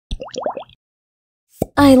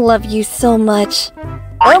I love you so much.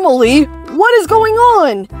 Emilie, what is going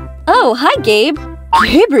on? Oh, hi, Gabe.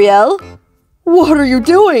 Gabriel? What are you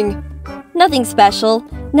doing? Nothing special.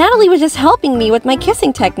 Natalie was just helping me with my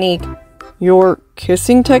kissing technique. Your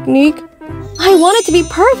kissing technique? I want it to be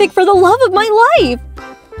perfect for the love of my life.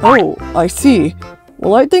 Oh, I see.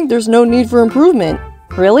 Well, I think there's no need for improvement.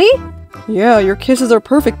 Really? Yeah, your kisses are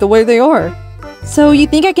perfect the way they are. So you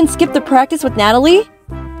think I can skip the practice with Natalie?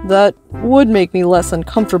 That would make me less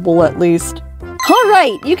uncomfortable, at least.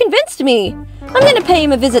 Alright, you convinced me. I'm gonna pay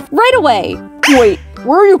him a visit right away. Wait,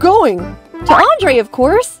 where are you going? To Andre, of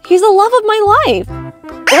course. He's the love of my life.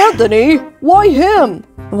 Anthony? Why him?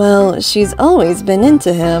 Well, she's always been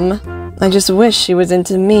into him. I just wish she was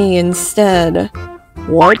into me instead.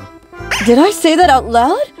 What? Did I say that out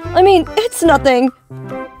loud? I mean, it's nothing.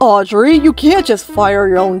 Audrey, you can't just fire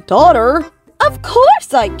your own daughter. Of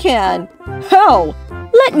course I can. How?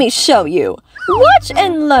 Let me show you. Watch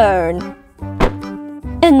and learn.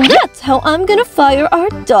 And that's how I'm gonna fire our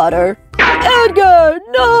daughter. Edgar,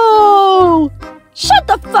 no! Shut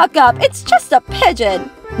the fuck up! It's just a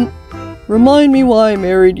pigeon! Remind me why I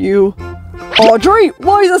married you. Audrey,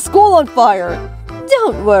 why is the school on fire?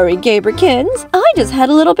 Don't worry, Gaberkins. I just had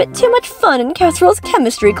a little bit too much fun in Casserole's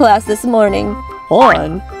chemistry class this morning.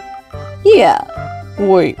 Fun? Yeah.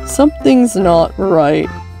 Wait, something's not right.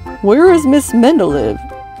 Where is Miss Mendeleev?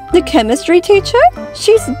 The chemistry teacher?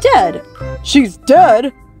 She's dead. She's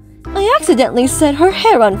dead? I accidentally set her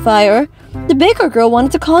hair on fire. The baker girl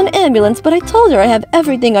wanted to call an ambulance, but I told her I have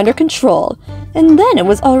everything under control. And then it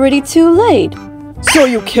was already too late. So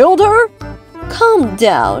you killed her? Calm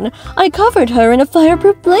down. I covered her in a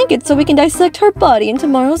fireproof blanket so we can dissect her body in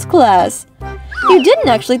tomorrow's class. You didn't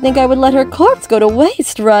actually think I would let her corpse go to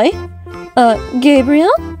waste, right?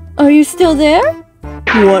 Gabriel? Are you still there?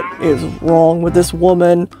 What is wrong with this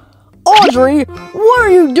woman? Audrey, what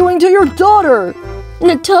are you doing to your daughter?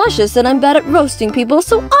 Natasha said I'm bad at roasting people,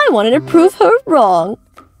 so I wanted to prove her wrong.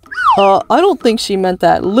 I don't think she meant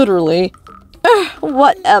that literally.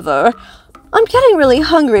 Whatever. I'm getting really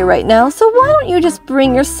hungry right now, so why don't you just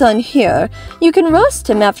bring your son here? You can roast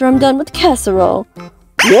him after I'm done with casserole.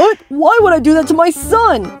 What? Why would I do that to my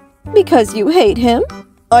son? Because you hate him?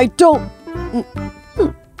 I don't...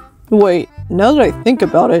 Wait, now that I think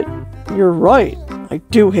about it, you're right. I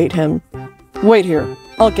do hate him. Wait here,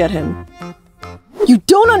 I'll get him. You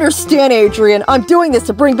don't understand, Adrian. I'm doing this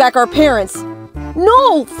to bring back our parents.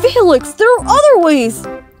 No, Felix, there are other ways.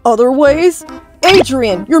 Other ways?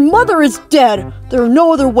 Adrian, your mother is dead. There are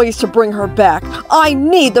no other ways to bring her back. I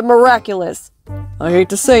need the miraculous. I hate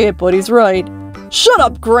to say it, but he's right. Shut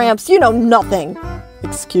up, Gramps. You know nothing.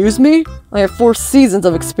 Excuse me? I have 4 seasons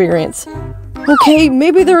of experience. Okay,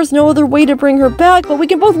 maybe there is no other way to bring her back, but we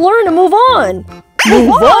can both learn to move on.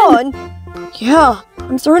 Move on? Yeah,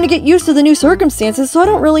 I'm starting to get used to the new circumstances, so I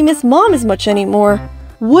don't really miss Mom as much anymore.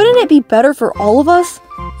 Wouldn't it be better for all of us?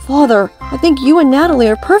 Father, I think you and Natalie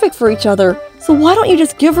are perfect for each other, so why don't you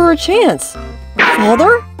just give her a chance?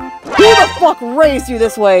 Father? Who the fuck raised you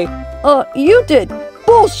this way? You did.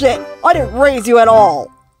 Bullshit! I didn't raise you at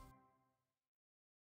all.